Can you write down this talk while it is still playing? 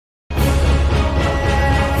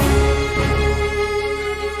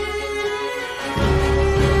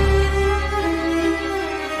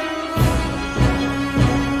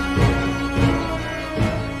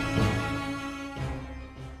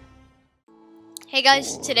Hey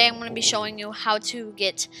guys, today I'm going to be showing you how to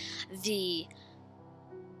get the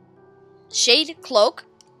Shade Cloak.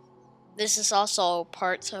 This is also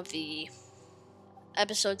part of the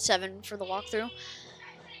episode 7 for the walkthrough.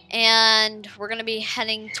 And we're going to be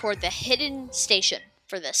heading toward the hidden station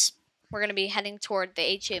for this. We're going to be heading toward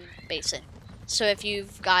the HM basin. So if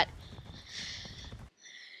you've got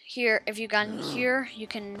here, if you've gotten here, you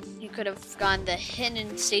could have gone the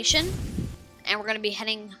hidden station. And we're going to be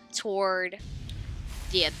heading toward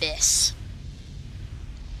the abyss.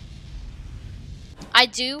 I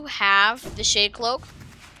do have the Shade Cloak,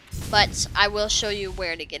 but I will show you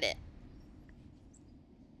where to get it.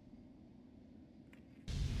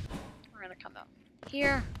 We're gonna come out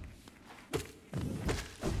here. We're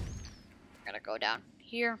gonna go down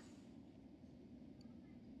here.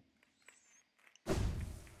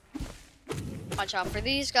 Watch out for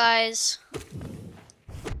these guys.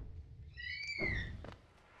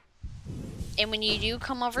 And when you do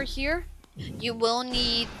come over here, you will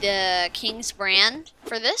need the King's Brand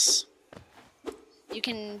for this. You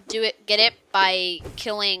can get it by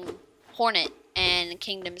killing Hornet and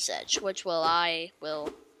Kingdom's Edge, which I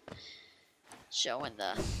will show in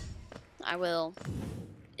the,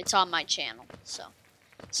 it's on my channel.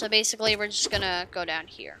 So basically we're just gonna go down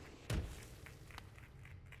here.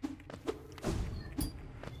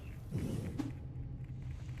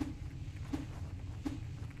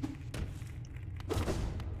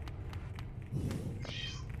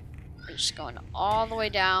 Just going all the way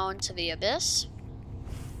down to the abyss.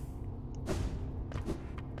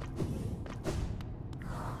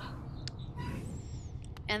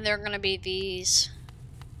 And they're going to be these,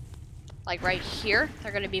 like right here,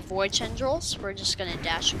 they're going to be void tendrils. We're just going to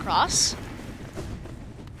dash across.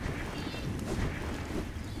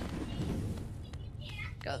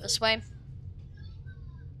 Go this way.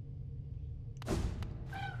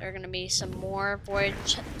 There are going to be some more void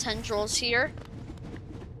tendrils here.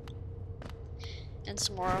 And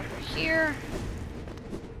some more over here.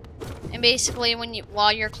 And basically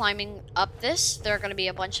while you're climbing up this, there are going to be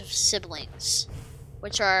a bunch of siblings,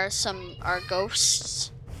 which are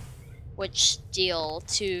ghosts which deal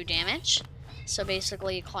 2 damage. So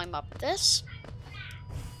basically you climb up this.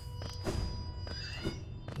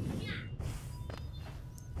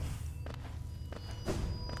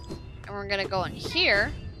 And we're going to go in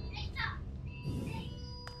here.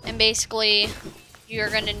 And basically you're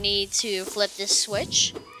going to need to flip this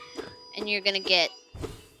switch, and you're going to get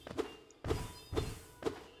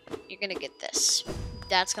this.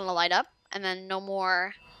 That's going to light up, and then no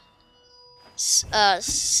more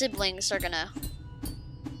siblings are going to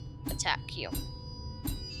attack you.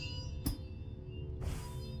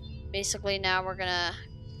 Basically now we're going to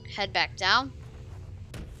head back down,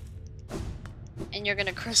 and you're going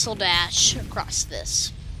to crystal dash across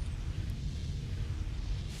this.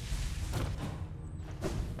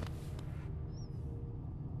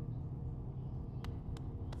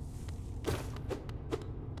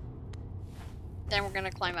 Then we're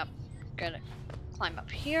gonna climb up. Gonna climb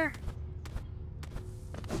up here.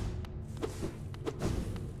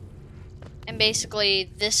 And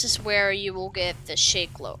basically, this is where you will get the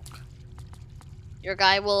Shade Cloak. Your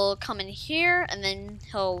guy will come in here, and then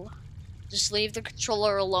he'll just leave the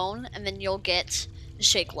controller alone, and then you'll get the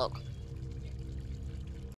Shade Cloak.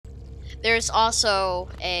 There's also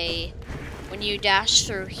when you dash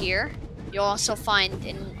through here, you'll also find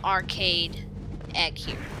an arcade egg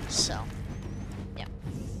here, so.